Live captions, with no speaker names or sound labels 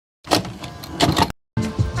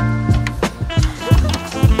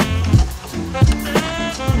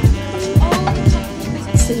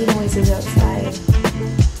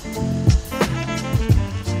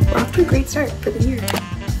start for the year.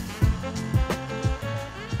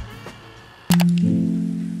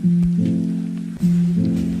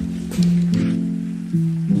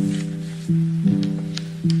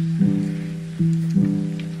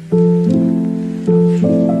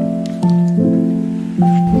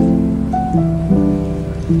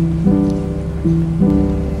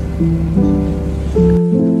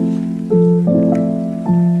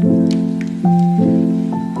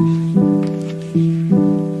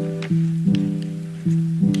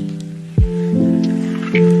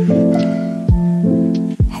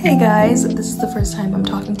 Hey guys, this is the first time I'm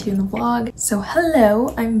talking to you in the vlog. So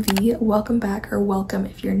hello, I'm V. Welcome back, or welcome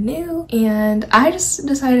if you're new. And I just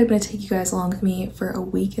decided I'm gonna take you guys along with me for a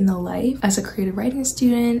week in the life as a creative writing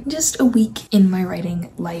student. Just a week in my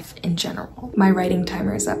writing life in general. My writing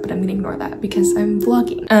timer is up, but I'm gonna ignore that because I'm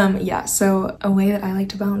vlogging. Yeah, so a way that I like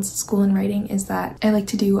to balance school and writing is that I like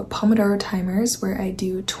to do Pomodoro timers where I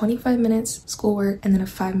do 25 minutes schoolwork and then a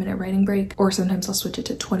 5-minute writing break. Or sometimes I'll switch it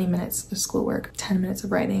to 20 minutes of schoolwork, 10 minutes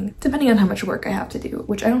of writing, depending on how much work I have to do,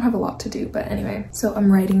 which I don't have a lot to do, but anyway. So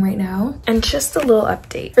I'm writing right now. And just a little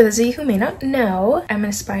update. For those of you who may not know, I'm an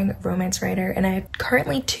aspiring romance writer and I have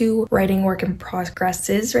currently 2 writing work in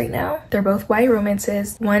progresses right now. They're both YA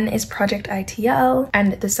romances. One is Project ITL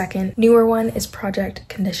and the second newer one is Project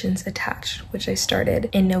Conditions Attached, which I started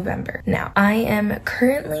in November. Now, I am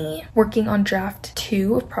currently working on draft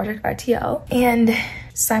 2 of Project ITL and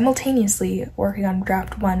simultaneously working on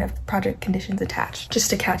draft 1 of Project Conditions Attached, just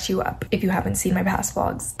to catch you up if you haven't seen my past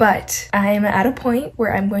vlogs. But I'm at a point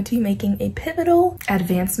where I'm going to be making a pivotal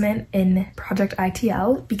advancement in Project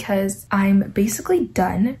ITL because I'm basically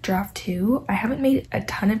done draft 2. I haven't made a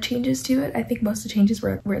ton of changes to it. I think most of the changes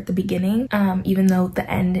were at the beginning, even though the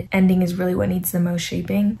ending is really what needs the most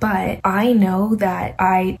shaping. But I know that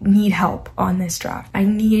I need help on this draft. I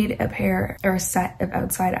need a pair or a set of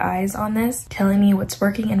outside eyes on this, telling me what's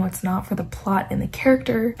working and what's not for the plot and the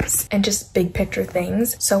characters and just big picture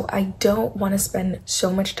things. So I don't want to spend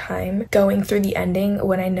so much time going through the ending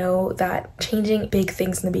when I know that changing big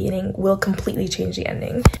things in the beginning will completely change the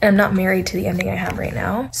ending. And I'm not married to the ending I have right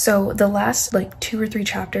now. So the last like 2 or 3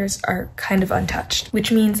 chapters are kind of untouched,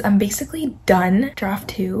 which means I'm basically done draft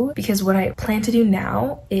 2 because what I plan to do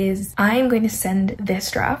now is I'm going to send this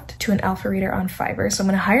draft to an alpha reader on Fiverr. So I'm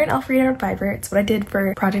going to hire an alpha reader on Fiverr. It's what I did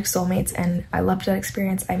for Project Soulmates and I loved that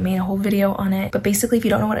experience. I made a whole video on it. But basically, if you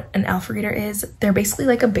don't know what an alpha reader is, they're basically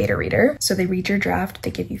like a beta reader. So they read your draft,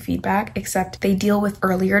 they give you feedback, except they deal with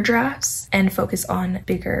earlier drafts and focus on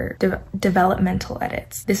bigger developmental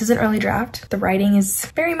edits. This is an early draft. The writing is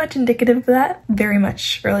very much indicative of that, very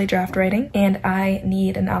much early draft writing. And I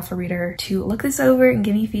need an alpha reader to look this over and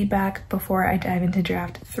give me feedback before I dive into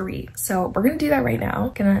draft 3. So we're gonna do that right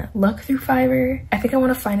now. Gonna look through Fiverr. I think I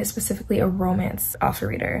want to find it specifically a romance alpha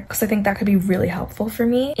reader because I think that could be really helpful for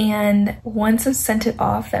me. And once I've sent it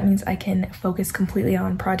off, that means I can focus completely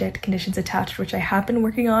on Project Conditions Attached, which I have been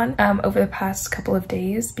working on over the past couple of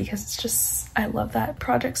days because it's just, I love that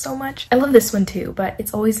project so much. I love this one too, but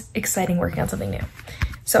it's always exciting working on something new.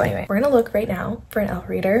 So anyway, we're gonna look right now for an alpha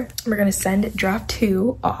reader. We're gonna send draft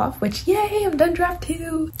 2 off, which yay, I'm done draft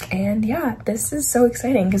 2. And yeah, this is so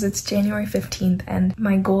exciting because it's January 15th and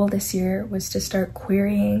my goal this year was to start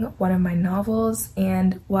querying one of my novels.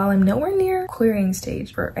 And while I'm nowhere near querying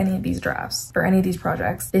stage for any of these drafts or any of these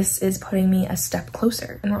projects, this is putting me a step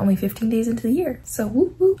closer and we're only 15 days into the year. So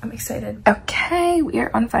woo woo, I'm excited. Okay, we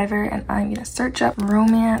are on Fiverr and I'm gonna search up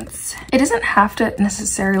romance. It doesn't have to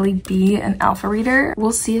necessarily be an alpha reader.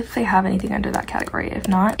 We'll see if they have anything under that category. If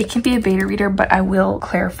not, it can be a beta reader, but I will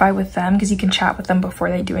clarify with them because you can chat with them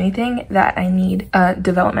before they do anything that I need a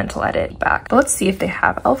developmental edit back. But let's see if they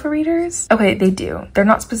have alpha readers. Okay, they do. They're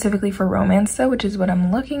not specifically for romance though, which is what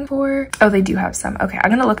I'm looking for. Oh, they do have some. Okay,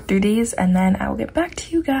 I'm gonna look through these and then I will get back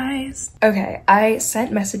to you guys. Okay, I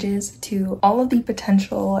sent messages to all of the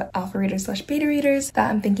potential alpha readers / beta readers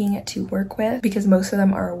that I'm thinking to work with because most of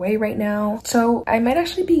them are away right now. So I might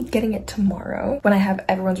actually be getting it tomorrow when I have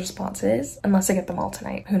everyone's responses, unless I get them all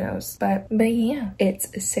tonight, who knows. But yeah, it's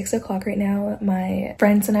 6 o'clock right now. My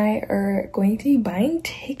friends and I are going to be buying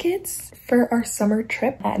tickets for our summer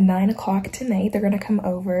trip at 9 o'clock tonight. They're gonna come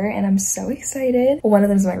over and I'm so excited. One of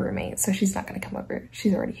them is my roommate, so she's not gonna come over.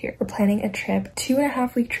 She's already here. We're planning a trip,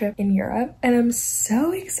 2.5-week trip in Europe, and I'm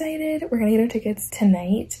so excited. We're gonna get our tickets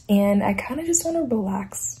tonight and I kind of just want to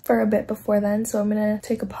relax for a bit before then. So I'm gonna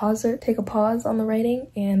take a pause on the writing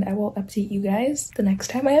and I will update you guys the next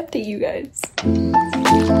time I update you guys.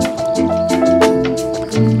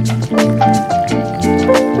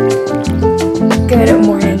 Good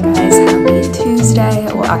morning, guys. Happy Tuesday.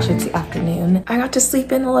 Well, actually, it's the afternoon. I got got to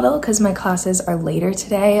sleep in a little because my classes are later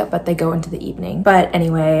today, but they go into the evening. But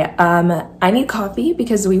anyway, I need coffee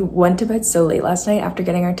because we went to bed so late last night after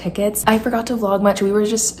getting our tickets. I forgot to vlog much. We were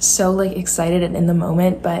just so like excited and in the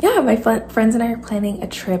moment. But yeah, my friends and I are planning a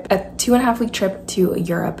trip, a 2.5-week trip to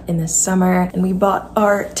Europe in the summer. And we bought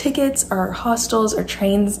our tickets, our hostels, our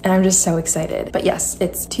trains, and I'm just so excited. But yes,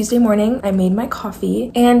 it's Tuesday morning. I made my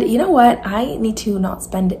coffee, and you know what? I need to not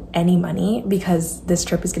spend any money because this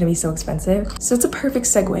trip is gonna be so expensive. So it's a perfect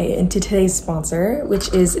segue into today's sponsor,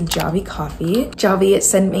 which is Javi Coffee. Javi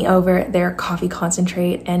sent me over their coffee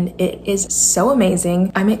concentrate, and it is so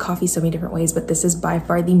amazing. I make coffee so many different ways, but this is by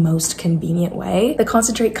far the most convenient way. The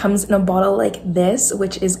concentrate comes in a bottle like this,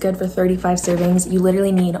 which is good for 35 servings. You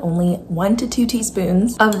literally need only 1 to 2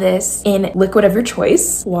 teaspoons of this in liquid of your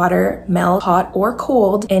choice, water, milk, hot or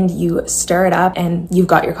cold, and you stir it up and you've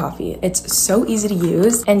got your coffee. It's so easy to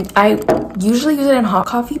use, and I usually use it in hot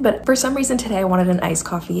coffee, but for some reason today I wanted an iced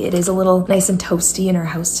coffee. It is a little nice and toasty in our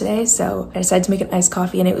house today, so I decided to make an iced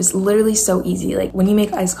coffee, and it was literally so easy. Like when you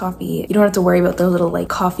make iced coffee, you don't have to worry about the little like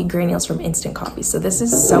coffee granules from instant coffee. So this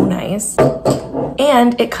is so nice.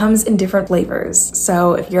 And it comes in different flavors.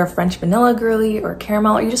 So if you're a French vanilla girly or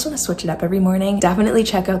caramel, or you just want to switch it up every morning, definitely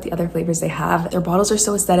check out the other flavors they have. Their bottles are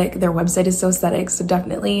so aesthetic. Their website is so aesthetic. So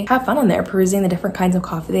definitely have fun on there perusing the different kinds of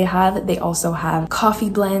coffee they have. They also have coffee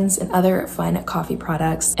blends and other fun coffee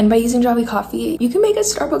products. And by using Javi Coffee, you can make a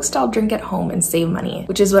Starbucks style drink at home and save money,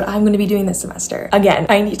 which is what I'm going to be doing this semester. Again,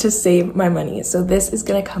 I need to save my money. So this is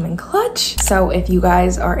going to come in clutch. So if you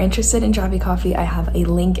guys are interested in Javi Coffee, I have a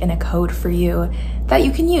link and a code for you that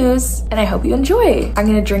you can use, and I hope you enjoy. I'm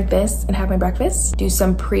gonna drink this and have my breakfast, do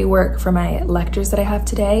some pre-work for my lectures that I have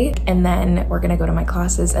today, and then we're gonna go to my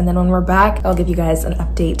classes. And then when we're back, I'll give you guys an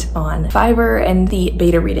update on Fiverr and the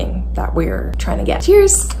beta reading that we're trying to get.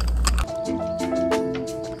 Cheers!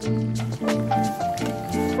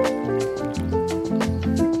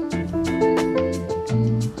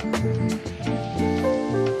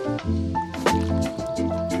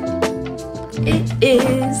 It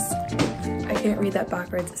is, I can't read that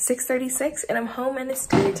backwards, 6:36, and I'm home and it's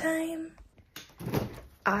dinner time.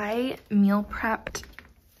 I meal prepped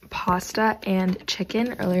pasta and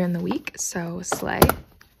chicken earlier in the week, so slay.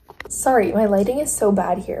 Sorry, my lighting is so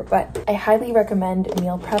bad here, but I highly recommend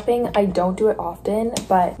meal prepping. I don't do it often,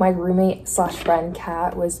 but my roommate slash friend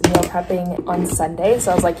Kat was meal prepping on Sunday,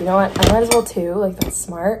 so I was like, you know what, I might as well too, like that's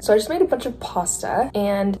smart. So I just made a bunch of pasta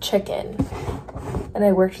and chicken. And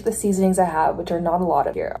I worked with the seasonings I have, which are not a lot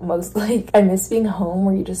of here. Most like, I miss being home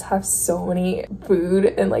where you just have so many food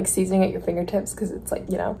and like seasoning at your fingertips, because it's like,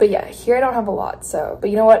 you know. But yeah, here I don't have a lot, so, but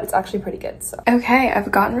you know what? It's actually pretty good, so. Okay, I've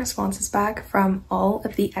gotten responses back from all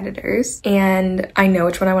of the editors, and I know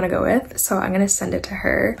which one I want to go with, so I'm gonna send it to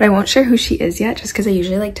her. But I won't share who she is yet, just because I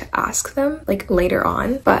usually like to ask them like later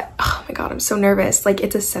on. But oh my god, I'm so nervous. Like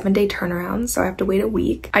it's a 7-day turnaround, so I have to wait a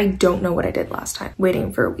week. I don't know what I did last time,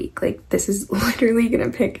 waiting for a week. Like this is literally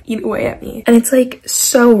gonna eat away at me, and it's like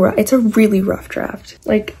so rough. It's a really rough draft.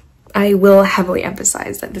 Like I will heavily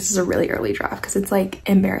emphasize that this is a really early draft because it's like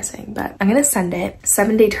embarrassing, but I'm gonna send it.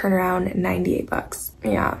 7-day turnaround, 98 bucks.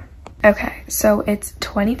 Yeah. Okay, so it's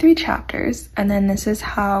 23 chapters, and then this is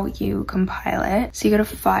how you compile it. So you go to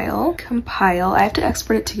File, Compile. I have to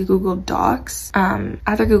export it to Google Docs.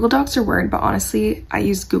 Either Google Docs or Word, but honestly, I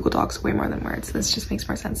use Google Docs way more than Word, so this just makes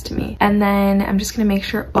more sense to me. And then I'm just gonna make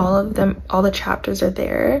sure all the chapters are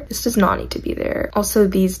there. This does not need to be there. Also,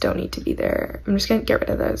 these don't need to be there. I'm just gonna get rid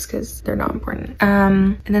of those because they're not important.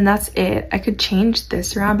 And then that's it. I could change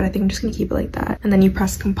this around, but I think I'm just gonna keep it like that. And then you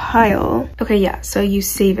press Compile. Okay, yeah, so you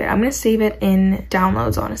save it. I'm gonna save it in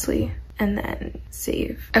downloads, honestly, and then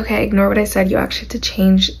save. Okay, ignore what I said. You actually have to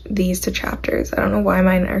change these to chapters. I don't know why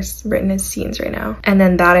mine are written as scenes right now. And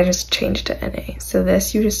then that I just changed to NA. So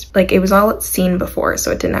this, you just, like, it was all scene before,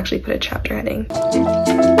 so it didn't actually put a chapter heading.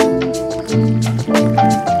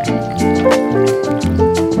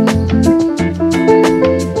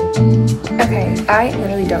 Okay, I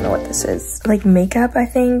literally don't know what this is. Like makeup, I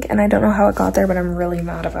think, and I don't know how it got there, but I'm really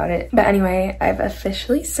mad about it. But anyway, I've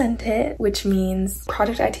officially sent it, which means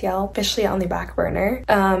Project ITL officially on the back burner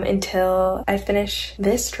until I finish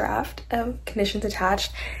this draft of Conditions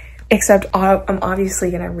Attached. Except I'm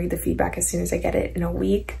obviously gonna read the feedback as soon as I get it in a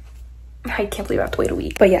week. I can't believe I have to wait a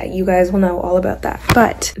week. But yeah, you guys will know all about that.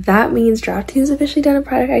 But that means draft 2 is officially done of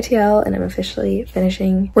Project ITL, and I'm officially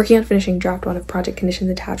working on finishing draft 1 of Project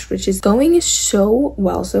Conditions Attached, which is going so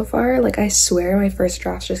well so far. Like I swear my first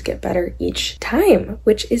drafts just get better each time,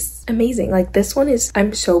 which is amazing. Like this one is,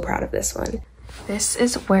 I'm so proud of this one. This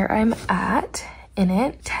is where I'm at in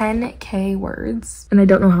it, 10K words. And I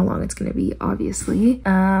don't know how long it's gonna be, obviously.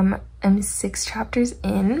 am 6 chapters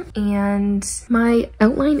in, and my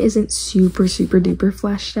outline isn't super duper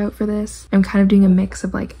fleshed out for this. I'm kind of doing a mix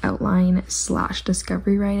of like outline /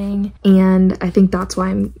 discovery writing, and I think that's why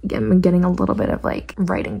I'm getting a little bit of like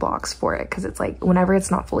writing blocks for it, because it's like whenever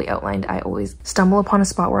it's not fully outlined, I always stumble upon a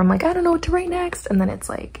spot where I'm like, I don't know what to write next, and then it's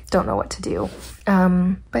like don't know what to do.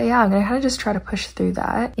 But yeah, I'm gonna kind of just try to push through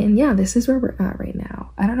that. And yeah, this is where we're at right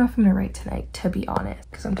now. I don't know if I'm gonna write tonight, to be honest,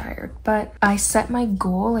 because I'm tired, but I set my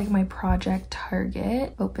goal, like my project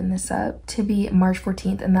target, open this up, to be March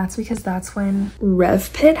 14th, and that's because that's when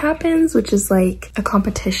Rev Pit happens, which is like a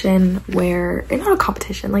competition where, not a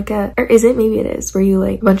competition, like a, or is it? Maybe it is, where you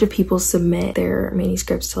like a bunch of people submit their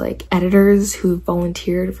manuscripts to like editors who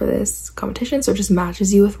volunteered for this competition, so it just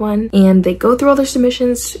matches you with one, and they go through all their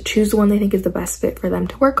submissions, choose the one they think is the best fit for them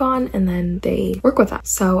to work on, and then they work with that.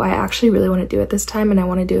 So I actually really want to do it this time, and I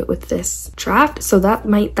want to do it with this draft, so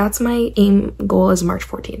that's my aim goal is March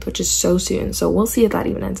 14th, which is so soon. So we'll see if that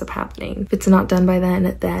even ends up happening. If it's not done by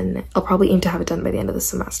then I'll probably aim to have it done by the end of the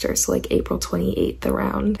semester, so like April 28th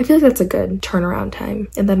around. I feel like that's a good turnaround time.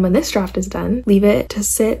 And then when this draft is done, leave it to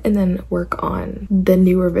sit and then work on the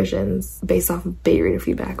new revisions based off of beta reader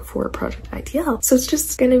feedback for Project ITL. So it's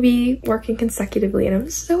just gonna be working consecutively, and I'm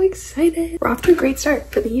so excited. We're off to a great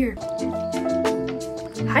start for the year.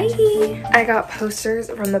 Hi! I got posters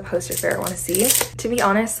from the poster fair I want to see. To be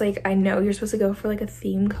honest, like I know you're supposed to go for like a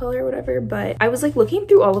theme color or whatever, but I was like looking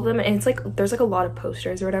through all of them, and it's like there's like a lot of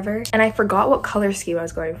posters or whatever, and I forgot what color scheme I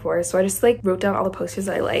was going for, so I just like wrote down all the posters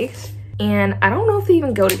that I liked. And I don't know if they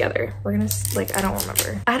even go together. We're gonna, like, I don't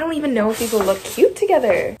remember. I don't even know if people look cute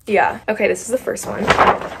together. Yeah, okay, this is the first one.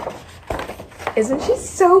 Isn't she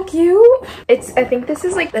so cute? I think this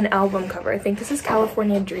is like an album cover. I think this is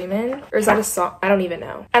California Dreamin', or is that a song? I don't even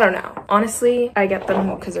know. I don't know. Honestly, I get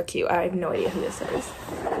them because they're cute. I have no idea who this is.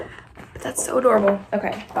 But that's so adorable.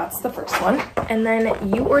 Okay, that's the first one. And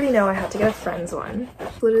then you already know I had to get a Friends one.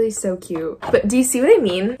 It's literally so cute. But do you see what I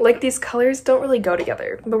mean? Like these colors don't really go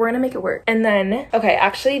together, but we're gonna make it work. And then, okay,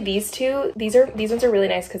 actually these ones are really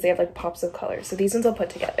nice because they have like pops of color. So these ones I'll put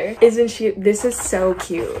together. Isn't she? This is so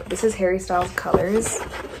cute. This is Harry Styles' Colors.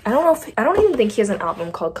 I don't even think he has an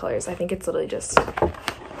album called Colors. I think it's literally just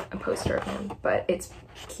a poster of him, but it's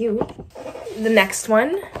cute. The next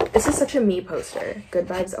one, this is such a me poster. Good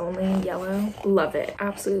vibes only, yellow. Love it,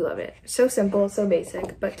 absolutely love it. So simple, so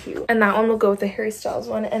basic, but cute. And that one will go with the Harry Styles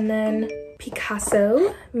one. And then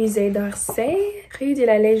Picasso, Musée d'Orsay, Rue de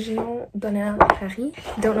la Légion d'Honneur Paris.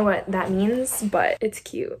 Don't know what that means, but it's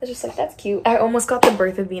cute. It's just like, that's cute. I almost got the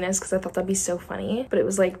Birth of Venus because I thought that'd be so funny, but it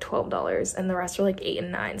was like $12 and the rest are like $8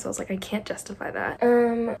 and $9, so I was like, I can't justify that.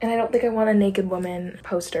 And I don't think I want a naked woman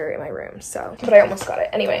poster in my room, so, but I almost got it.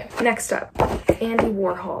 Anyway, next up, Andy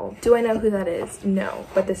Warhol. Do I know who that is? No,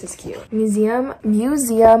 but this is cute.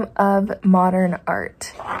 Museum of Modern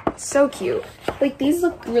Art. So cute. Like these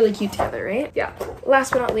look really cute together, right? Yeah.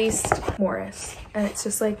 Last but not least, Morris. And it's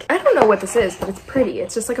just like, I don't know what this is, but it's pretty.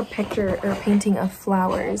 It's just like a picture or a painting of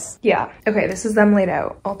flowers. Yeah. Okay, this is them laid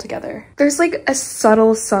out all together. There's like a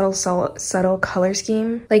subtle color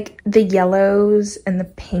scheme. Like the yellows and the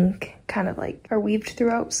pink kind of like are weaved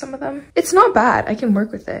throughout some of them. It's not bad. I can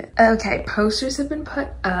work with it. Okay, posters have been put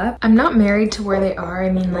up. I'm not married to where they are. I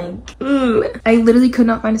mean, like, I literally could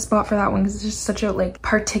not find a spot for that one because it's just such a like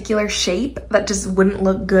particular shape that just wouldn't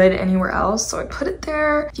look good anywhere else. So I put it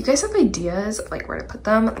there. If you guys have ideas of like where to put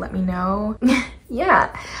them, let me know.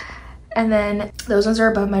 Yeah. And then those ones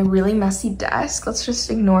are above my really messy desk. Let's just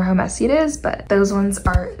ignore how messy it is, but those ones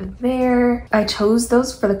are there. I chose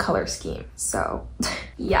those for the color scheme. So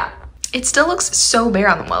yeah. It still looks so bare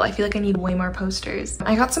on the wall. I feel like I need way more posters.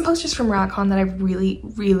 I got some posters from Racon that I really,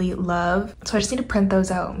 really love. So I just need to print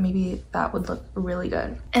those out. Maybe that would look really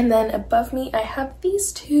good. And then above me, I have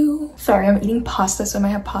these two. Sorry, I'm eating pasta, so I might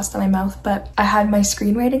have pasta in my mouth, but I had my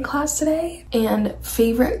screenwriting class today, and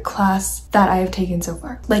favorite class that I have taken so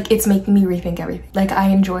far. Like, it's making me rethink everything. Like, I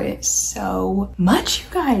enjoy it so much, you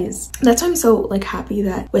guys. That's why I'm so like happy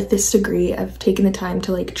that with this degree, I've taken the time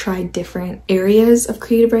to like try different areas of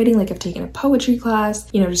creative writing. Like, I've taken a poetry class,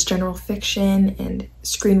 you know, just general fiction and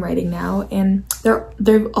screenwriting now, and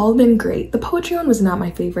they've all been great. The poetry one was not my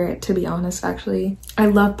favorite, to be honest. Actually, I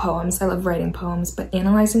love poems. I love writing poems, but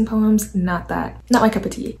analyzing poems, not my cup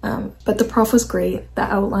of tea. But the prof was great. The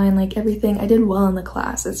outline, like everything, I did well in the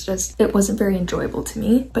class. It's just, it wasn't very enjoyable to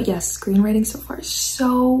me. But yes, screenwriting so far is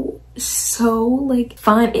so like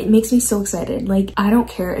fun. It makes me so excited. Like, I don't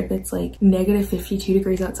care if it's like negative 52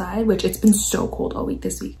 degrees outside, which it's been so cold all week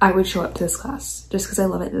this week. I would show up to this class just because I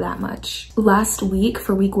love it that much. Last week week,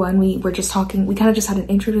 for week 1, we were just talking, we kind of just had an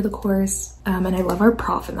intro to the course. And I love our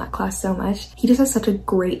prof in that class so much. He just has such a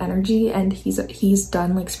great energy, and he's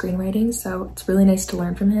done like screenwriting, so it's really nice to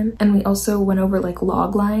learn from him. And we also went over like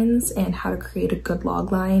log lines and how to create a good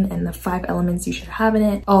log line and the 5 elements you should have in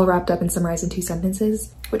it, all wrapped up and summarized in 2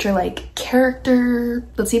 sentences, which are like character,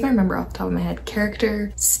 let's see if I remember off the top of my head,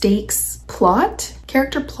 character, stakes, plot,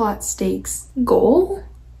 character, plot, stakes, goal.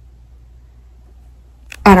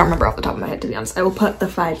 I don't remember off the top of my head, to be honest. I will put the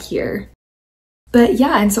 5 here. But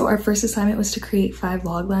yeah, and so our first assignment was to create 5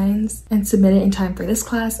 log lines and submit it in time for this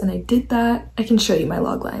class, and I did that. I can show you my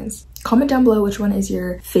log lines. Comment down below which one is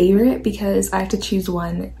your favorite, because I have to choose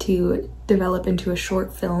one to develop into a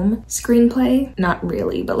short film screenplay. Not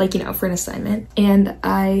really, but like, you know, for an assignment. And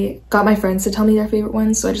I got my friends to tell me their favorite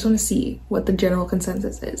ones, so I just want to see what the general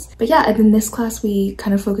consensus is. But yeah, and in this class we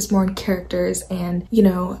kind of focus more on characters and, you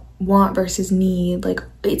know, want versus need. Like,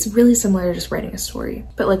 it's really similar to just writing a story,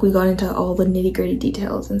 but like we got into all the nitty-gritty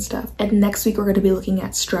details and stuff. And next week we're going to be looking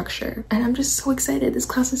at structure, and I'm just so excited. This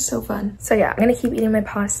class is so fun. So yeah, I'm gonna keep eating my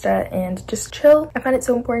pasta and just chill. I find it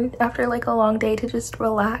so important after like a long day to just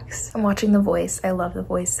relax. I'm watching The Voice. I love The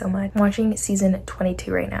Voice so much. I'm watching season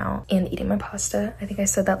 22 right now and eating my pasta. I think I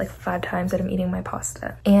said that like 5 times that I'm eating my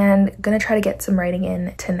pasta, and gonna try to get some writing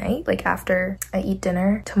in tonight, like after I eat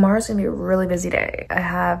dinner. Tomorrow's gonna be a really busy day. I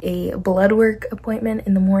have a blood work appointment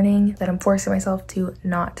in the morning that I'm forcing myself to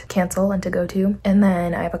not cancel and to go to, and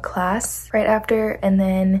then I have a class right after, and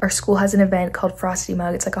then our school has an event called Frosty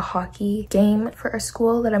Mug. It's like a hockey game for our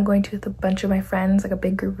school that I'm going to with a bunch of my friends, like a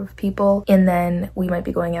big group of people, and then we might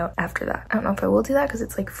be going out after that. I don't know if I will do that because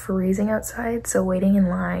it's like freezing outside, so waiting in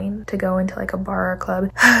line to go into like a bar or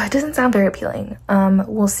club it doesn't sound very appealing.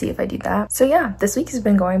 We'll see if I do that. So yeah, this week has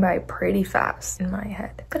been going by pretty fast in my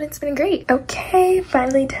head, but it's been great. Okay,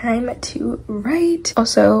 finally time to write.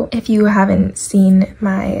 Also, if you haven't seen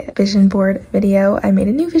my vision board video, I made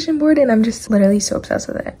a new vision board and I'm just literally so obsessed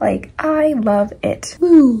with it. Like, I love it.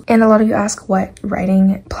 Woo! And a lot of you ask what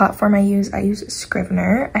writing platform I use. I use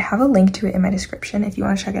Scrivener. I have a link to it in my description if you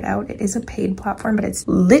want to check it out. It is a paid platform, but it's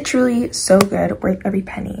literally so good, worth every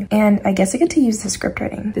penny. And I guess I get to use the script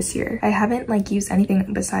writing this year. I haven't like used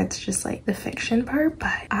anything besides just like the fiction part,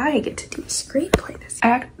 but I get to do a screenplay this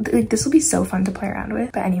year. Like, this will be so fun to play around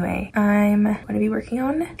with. But anyway, I'm going to be working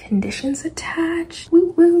on conditions attached.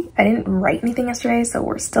 Woo woo. I didn't write anything yesterday, so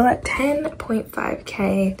we're still at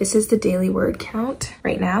 10.5k. This is the daily word count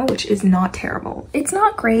right now, which is not terrible. It's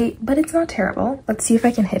not great, but it's not terrible. Let's see if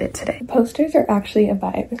I can hit it today. The posters are actually a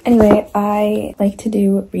vibe. Anyway, I like to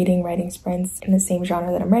do writing sprints in the same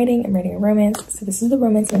genre that I'm writing. I'm writing a romance, so this is the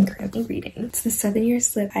romance I'm currently reading. It's The 7 Year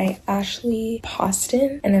Slip by Ashley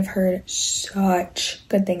Poston, and I've heard such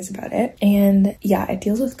good things about it. And yeah, it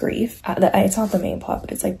deals with grief. It's not the main plot,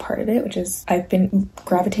 but it's like part of it, which is I've been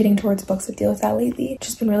gravitating towards books that deal with that lately, which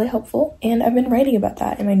has been really helpful. And I've been writing about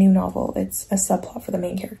that in my new novel. It's a subplot for the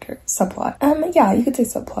main character. Subplot. Yeah, you could say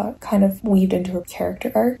subplot, kind of weaved into her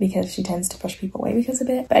character arc because she tends to push people away because of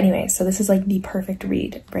it. But anyway, so this is like the perfect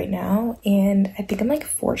read right now, and I think I'm like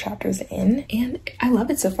 4 chapters in, and I love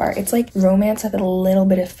it so far. It's like romance with a little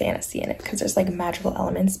bit of fantasy in it because there's like magical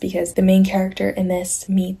elements, because the main character in this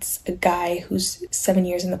meets a guy who's 7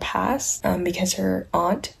 years in the past, because her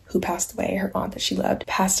aunt who passed away, her aunt that she loved,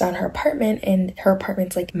 passed down her apartment, and her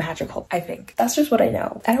apartment's like magical, I think. That's just what I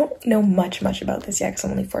know. I don't know much about this yet because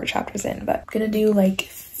I'm only 4 chapters in, but I'm gonna do like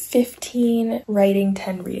 15 writing,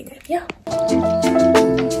 10 reading. Yeah.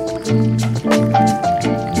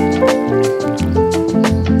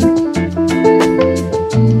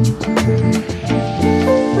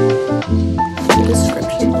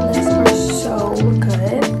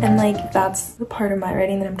 That's the part of my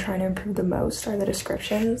writing that I'm trying to improve the most, are the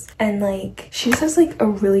descriptions. And like, she just has like a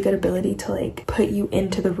really good ability to like put you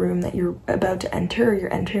into the room that you're about to enter, or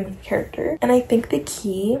you're entering with the character. And I think the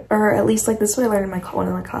key, or at least like this is what I learned in one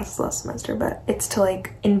of my classes last semester, but it's to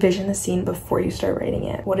like envision the scene before you start writing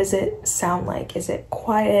it. What does it sound like? Is it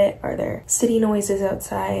quiet? Are there city noises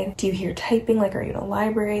outside? Do you hear typing? Like, are you in a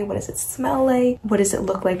library? What does it smell like? What does it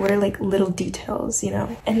look like? What are like little details, you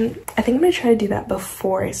know? And I think I'm gonna try to do that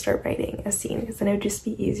before I start writing a scene, because then it would just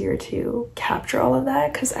be easier to capture all of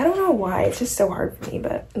that, because I don't know why, it's just so hard for me,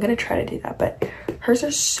 but I'm gonna try to do that. But hers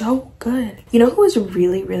are so good. You know who has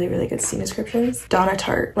really good scene descriptions? Donna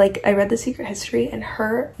Tartt. Like, I read The Secret History, and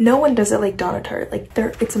no one does it like Donna Tartt. Like,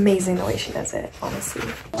 it's amazing the way she does it, honestly.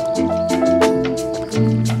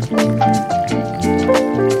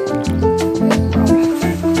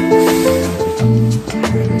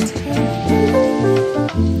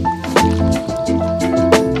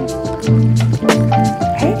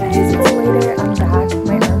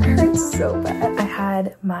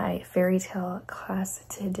 my fairy tale class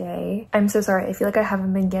today. I'm so sorry. I feel like I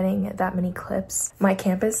haven't been getting that many clips. My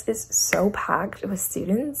campus is so packed with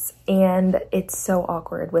students and it's so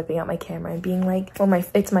awkward whipping out my camera and being like, well,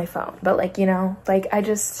 it's my phone. But like, you know, like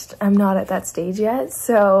I'm not at that stage yet.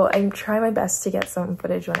 So I'm trying my best to get some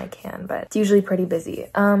footage when I can, but it's usually pretty busy.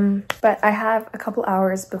 But I have a couple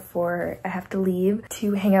hours before I have to leave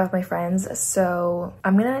to hang out with my friends. So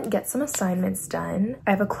I'm gonna get some assignments done.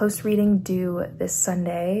 I have a close reading due this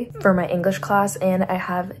Sunday for my English class, and I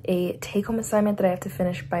have a take-home assignment that I have to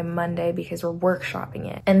finish by Monday because we're workshopping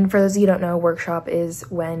it. And for those of you who don't know, workshop is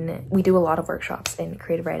when we do a lot of workshops in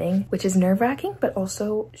creative writing, which is nerve-wracking, but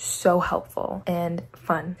also so helpful and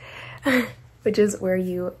fun. Which is where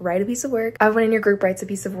you write a piece of work. Everyone in your group writes a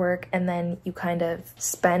piece of work, and then you kind of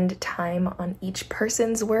spend time on each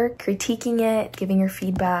person's work, critiquing it, giving your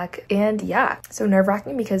feedback. And yeah, so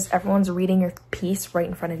nerve-wracking because everyone's reading your piece right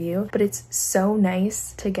in front of you, but it's so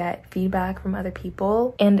nice to get feedback from other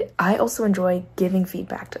people. And I also enjoy giving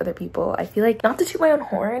feedback to other people. I feel like, not to toot my own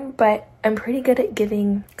horn, but I'm pretty good at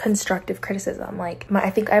giving constructive criticism. Like,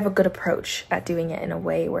 I think I have a good approach at doing it in a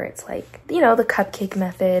way where it's like, you know, the cupcake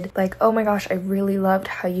method. Like, oh my gosh, I really loved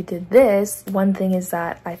how you did this. One thing is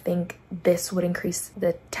that I think this would increase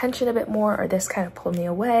the tension a bit more, or this kind of pulled me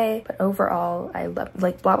away. But overall, I love,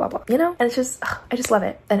 like, blah, blah, blah, you know? And it's just, I just love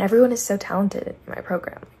it. And everyone is so talented in my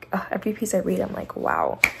program. Like, every piece I read, I'm like,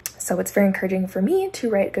 wow. So it's very encouraging for me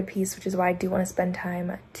to write a good piece, which is why I do want to spend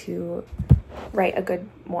time to write a good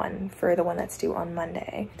one for the one that's due on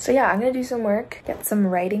Monday. So yeah, I'm gonna do some work, get some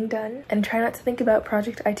writing done, and try not to think about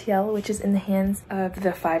Project ITL, which is in the hands of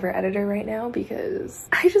the Fiverr editor right now, because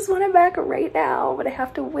I just want it back right now, but I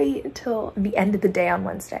have to wait until the end of the day on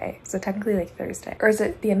Wednesday. So technically like Thursday, or is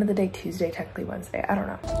it the end of the day Tuesday, technically Wednesday? I don't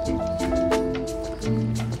know.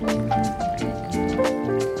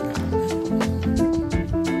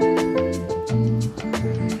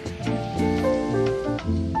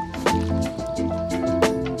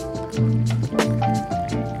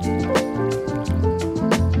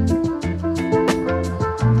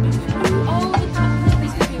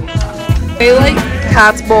 I like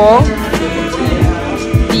Kat's bowl.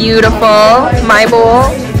 Beautiful. My bowl.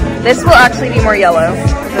 This will actually be more yellow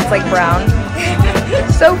because it's like brown.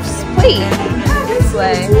 So sweet. This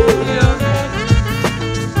way.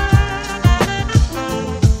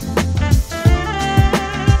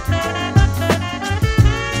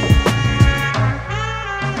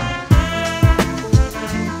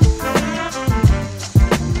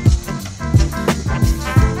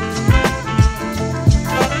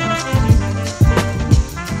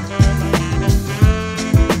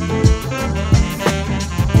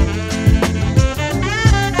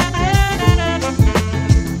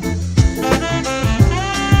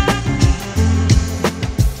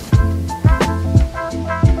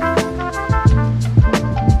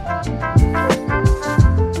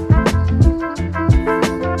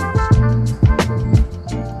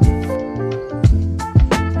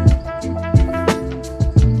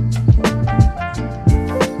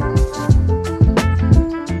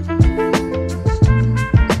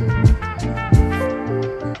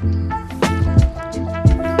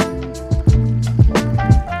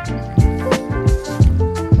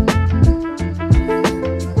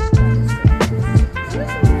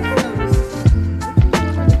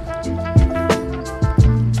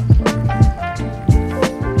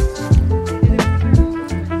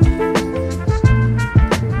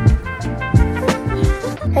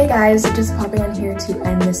 Guys, just popping on here to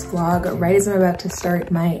end this vlog right as I'm about to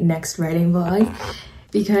start my next writing vlog,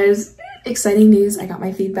 because exciting news, I got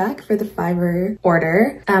my feedback for the Fiverr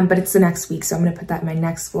order, but it's the next week, so I'm gonna put that in my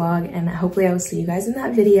next vlog, and hopefully I will see you guys in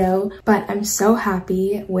that video. But I'm so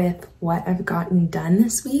happy with what I've gotten done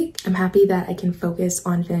this week. I'm happy that I can focus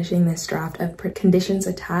on finishing this draft of Conditions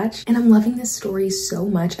Attached, and I'm loving this story so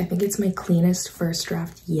much. I think it's my cleanest first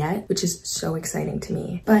draft yet, which is so exciting to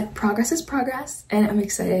me. But progress is progress, and I'm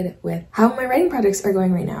excited with how my writing projects are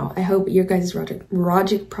going right now. I hope your guys' writing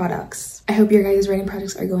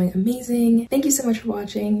projects are going amazing. Thank you so much for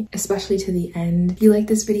watching, especially to the end. If you like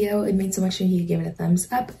this video, it means so much to me if you give it a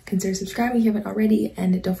thumbs up. Consider subscribing if you haven't already,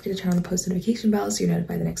 and don't forget to turn on the post notification bell so you're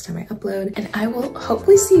notified the next time I upload. And I will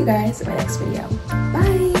hopefully see you guys in my next video.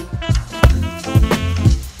 Bye!